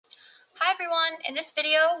Hi everyone, in this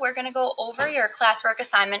video we're going to go over your classwork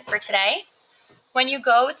assignment for today. When you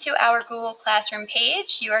go to our Google Classroom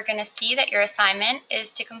page, you are going to see that your assignment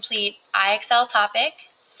is to complete IXL topic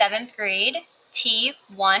 7th grade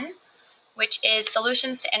T1, which is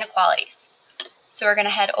Solutions to Inequalities. So we're going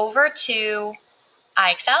to head over to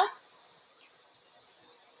IXL.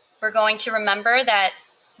 We're going to remember that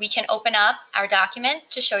we can open up our document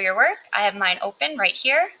to show your work. I have mine open right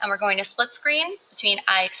here, and we're going to split screen between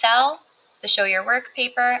IXL, the show your work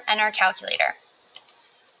paper, and our calculator.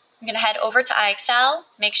 I'm going to head over to IXL,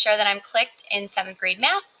 make sure that I'm clicked in 7th grade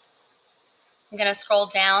math. I'm going to scroll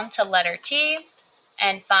down to letter T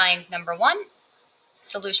and find number 1,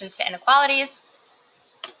 Solutions to Inequalities.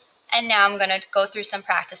 And now I'm going to go through some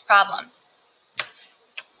practice problems.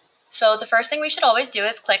 So the first thing we should always do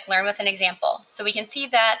is click Learn with an Example, so we can see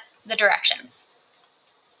that the directions.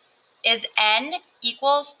 Is n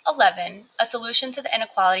equals 11 a solution to the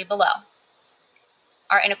inequality below?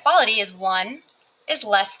 Our inequality is 1 is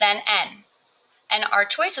less than n, and our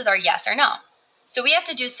choices are yes or no. So we have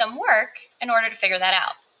to do some work in order to figure that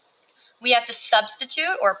out. We have to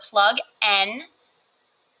substitute or plug n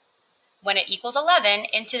when it equals 11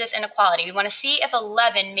 into this inequality. We want to see if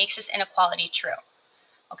 11 makes this inequality true.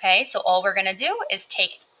 Okay, so all we're going to do is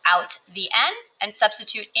take out the n and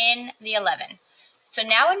substitute in the 11. So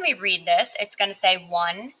now when we read this, it's going to say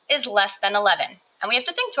 1 is less than 11. And we have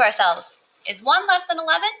to think to ourselves, is 1 less than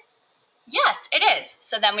 11? Yes, it is.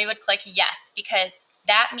 So then we would click yes, because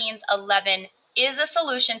that means 11 is a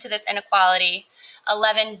solution to this inequality.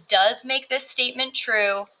 11 does make this statement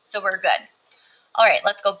true, so we're good. All right,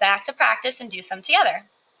 let's go back to practice and do some together.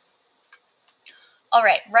 All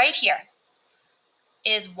right, right here.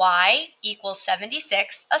 Is y equals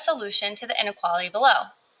 76 a solution to the inequality below?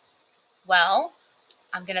 Well,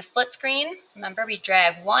 I'm going to split screen. Remember, we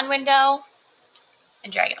drag one window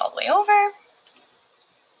and drag it all the way over.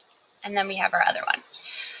 And then we have our other one.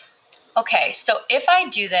 Okay, so if I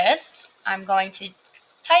do this, I'm going to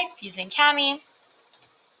type using Cami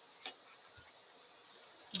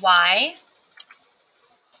y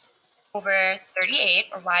over 38,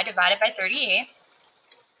 or y divided by 38,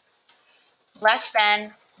 less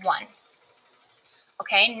than 1.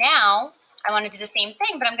 Okay, now I want to do the same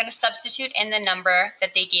thing, but I'm going to substitute in the number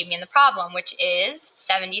that they gave me in the problem, which is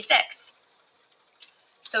 76.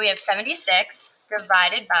 So we have 76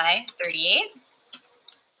 divided by 38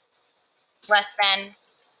 less than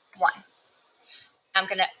 1. I'm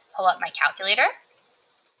going to pull up my calculator,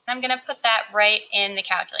 and I'm going to put that right in the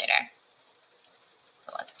calculator.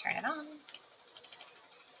 So let's turn it on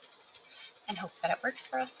and hope that it works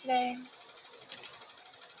for us today.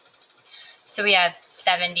 So we have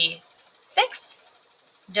 76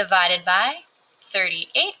 divided by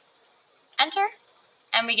 38, enter,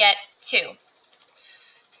 and we get 2.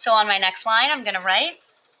 So on my next line, I'm going to write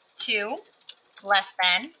 2 less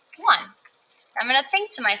than 1. I'm going to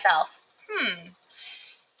think to myself,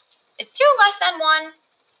 is 2 less than 1?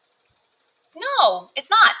 No, it's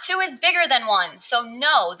not. 2 is bigger than 1. So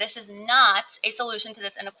no, this is not a solution to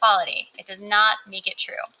this inequality. It does not make it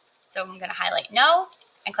true. So I'm going to highlight no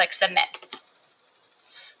and click submit.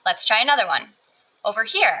 Let's try another one. Over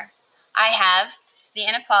here, I have the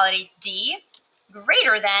inequality d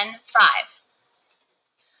greater than 5.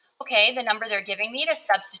 Okay, the number they're giving me to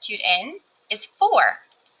substitute in is 4.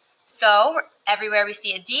 So everywhere we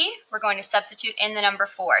see a d, we're going to substitute in the number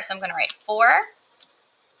 4. So I'm going to write 4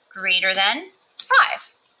 greater than 5.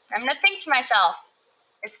 I'm going to think to myself,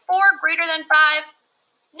 is 4 greater than 5?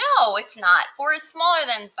 No, it's not. 4 is smaller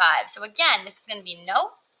than 5. So again, this is going to be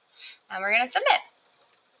no, and we're going to submit.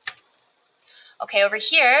 Okay, over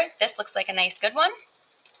here, this looks like a nice good one.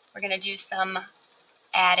 We're going to do some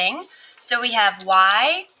adding. So we have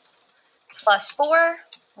y plus 4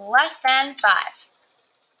 less than 5.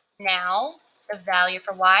 Now, the value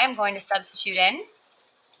for y I'm going to substitute in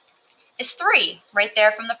is 3, right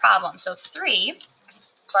there from the problem. So 3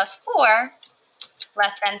 plus 4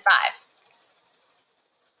 less than 5.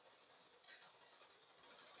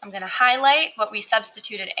 I'm going to highlight what we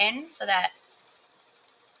substituted in so that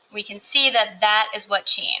we can see that that is what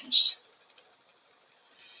changed.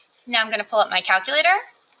 Now I'm going to pull up my calculator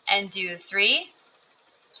and do 3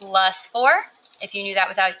 plus 4. If you knew that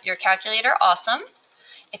without your calculator, awesome.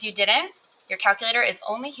 If you didn't, your calculator is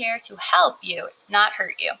only here to help you, not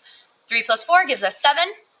hurt you. 3 plus 4 gives us 7.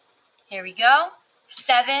 Here we go.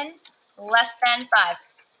 7 less than 5.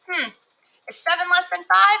 Is 7 less than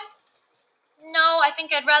 5? No, I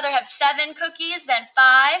think I'd rather have 7 cookies than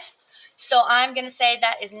 5. So I'm going to say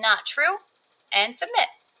that is not true and submit.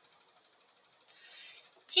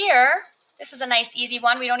 Here, this is a nice easy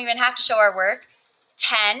one. We don't even have to show our work.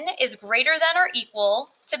 10 is greater than or equal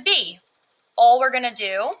to B. All we're going to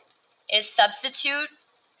do is substitute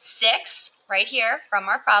 6 right here from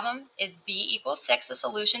our problem is B equals 6, the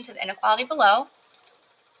solution to the inequality below,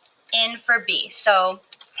 in for B. So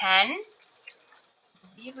 10, I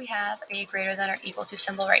believe we have a greater than or equal to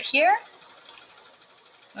symbol right here.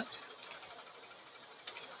 Oops.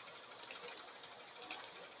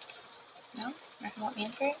 No, not going to let me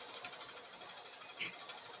answer it.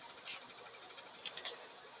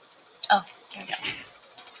 Oh, there we go.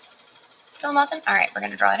 Still nothing? All right, we're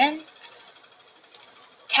going to draw it in.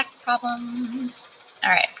 Tech problems. All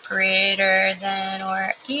right, greater than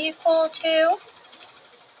or equal to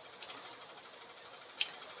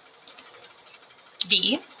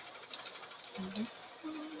B.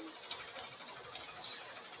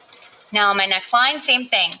 Now my next line, same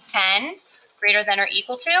thing. 10 greater than or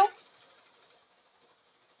equal to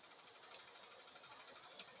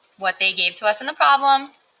what they gave to us in the problem,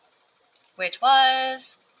 which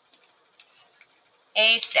was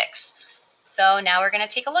a 6. So now we're going to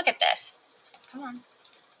take a look at this. Come on.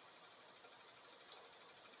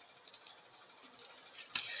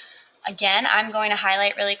 Again, I'm going to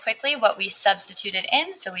highlight really quickly what we substituted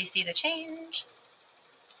in so we see the change.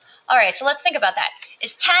 All right, so let's think about that.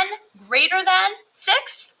 Is 10 greater than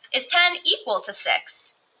 6? Is 10 equal to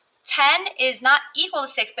 6? 10 is not equal to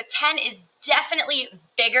 6, but 10 is definitely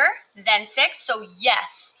bigger than 6. So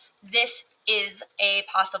yes, this is a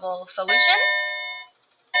possible solution.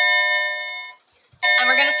 And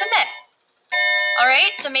we're going to submit. All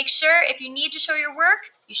right, so make sure if you need to show your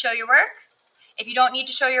work, you show your work. If you don't need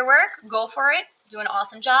to show your work, go for it. Do an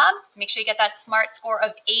awesome job. Make sure you get that SMART score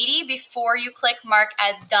of 80 before you click mark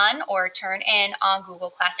as done or turn in on Google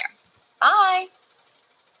Classroom. Bye.